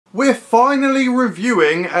We're finally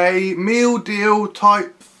reviewing a meal deal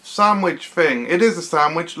type sandwich thing. It is a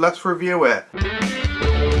sandwich, let's review it.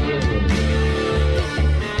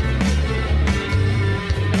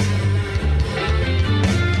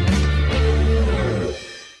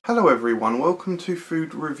 Hello everyone, welcome to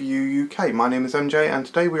Food Review UK. My name is MJ and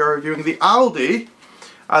today we are reviewing the Aldi,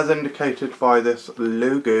 as indicated by this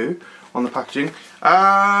logo on the packaging,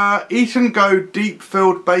 Eat and Go deep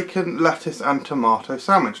filled bacon, lettuce and tomato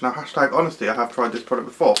sandwich. Now hashtag honesty, I have tried this product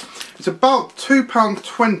before. It's about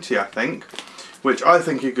 £2.20 I think, which I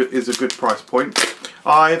think is a good price point.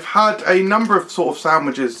 I've had a number of sort of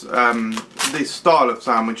sandwiches, this style of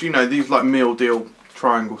sandwich, you know, these like meal deal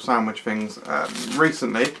triangle sandwich things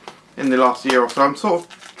recently in the last year or so. I'm sort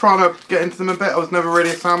of trying to get into them a bit. I was never really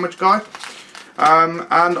a sandwich guy, and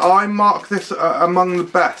I mark this among the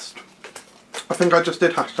best. I think I just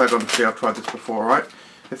did hashtag honesty. I've tried this before, right?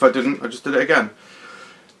 If I didn't, I just did it again.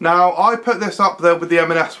 Now I put this up there with the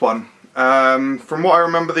M&S one. From what I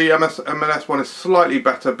remember, the M&S one is slightly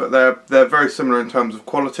better, but they're very similar in terms of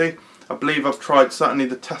quality. I believe I've tried certainly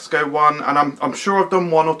the Tesco one, and I'm sure I've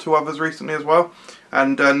done one or two others recently as well,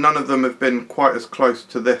 and none of them have been quite as close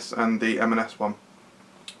to this and the M&S one.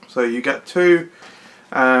 So you get two,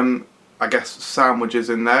 I guess,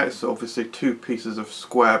 sandwiches in there. It's obviously two pieces of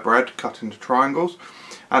square bread cut into triangles,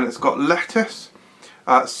 and it's got lettuce,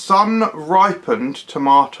 sun-ripened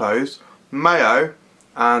tomatoes, mayo,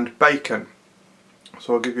 and bacon.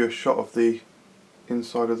 So I'll give you a shot of the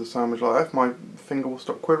inside of the sandwich like that, if my finger will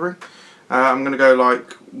stop quivering. I'm going to go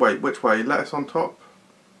like, wait, which way? Lettuce on top?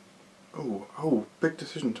 Oh, big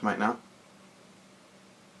decision to make now.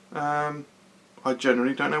 I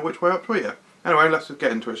generally don't know which way up to eat it. Anyway, let's just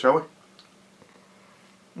get into it, shall we?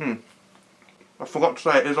 I forgot to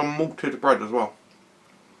say it is on malted bread as well.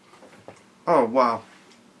 Oh wow,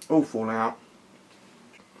 all falling out.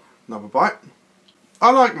 Another bite. I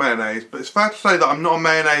like mayonnaise, but it's fair to say that I'm not a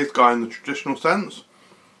mayonnaise guy in the traditional sense.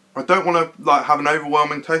 I don't want to like have an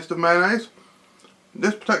overwhelming taste of mayonnaise.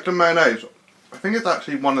 This particular mayonnaise, I think it's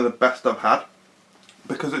actually one of the best I've had,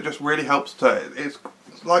 because it just really helps to, it's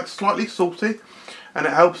like slightly salty, and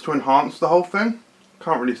it helps to enhance the whole thing.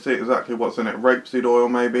 Can't really see exactly what's in it. Rapeseed oil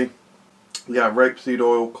maybe. Yeah, rapeseed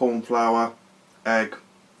oil, corn flour, egg,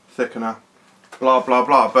 thickener, blah blah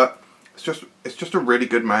blah. But it's just a really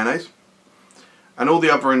good mayonnaise, and all the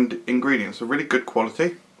other ingredients are really good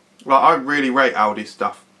quality. Like, I really rate Aldi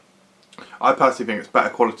stuff. I personally think it's better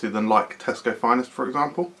quality than like Tesco Finest, for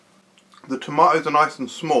example. The tomatoes are nice and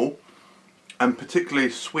small, and particularly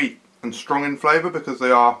sweet and strong in flavour, because they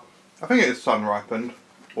are, I think it is sun-ripened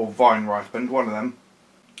or vine-ripened, one of them.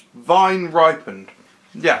 Vine-ripened.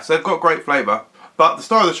 Yes, they've got great flavour, but the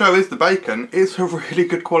star of the show is the bacon. It's a really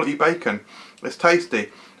good quality bacon. It's tasty.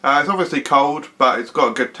 It's obviously cold, but it's got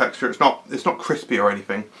a good texture. It's not crispy or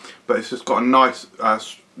anything, but it's just got a nice,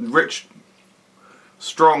 rich,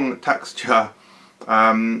 strong texture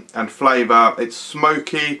and flavour. It's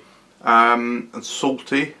smoky and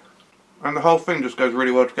salty, and the whole thing just goes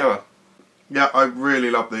really well together. Yeah, I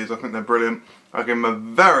really love these. I think they're brilliant. I give them a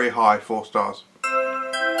very high 4 stars.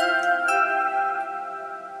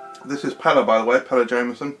 This is Pella, by the way, Pella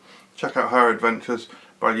Jameson. Check out her adventures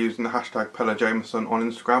by using the hashtag Pella Jameson on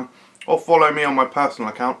Instagram, or follow me on my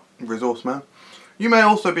personal account, Resourceman. You may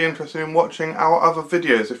also be interested in watching our other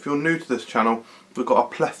videos. If you're new to this channel, we've got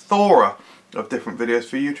a plethora of different videos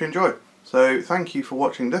for you to enjoy. So thank you for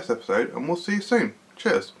watching this episode, and we'll see you soon.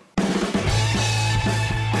 Cheers.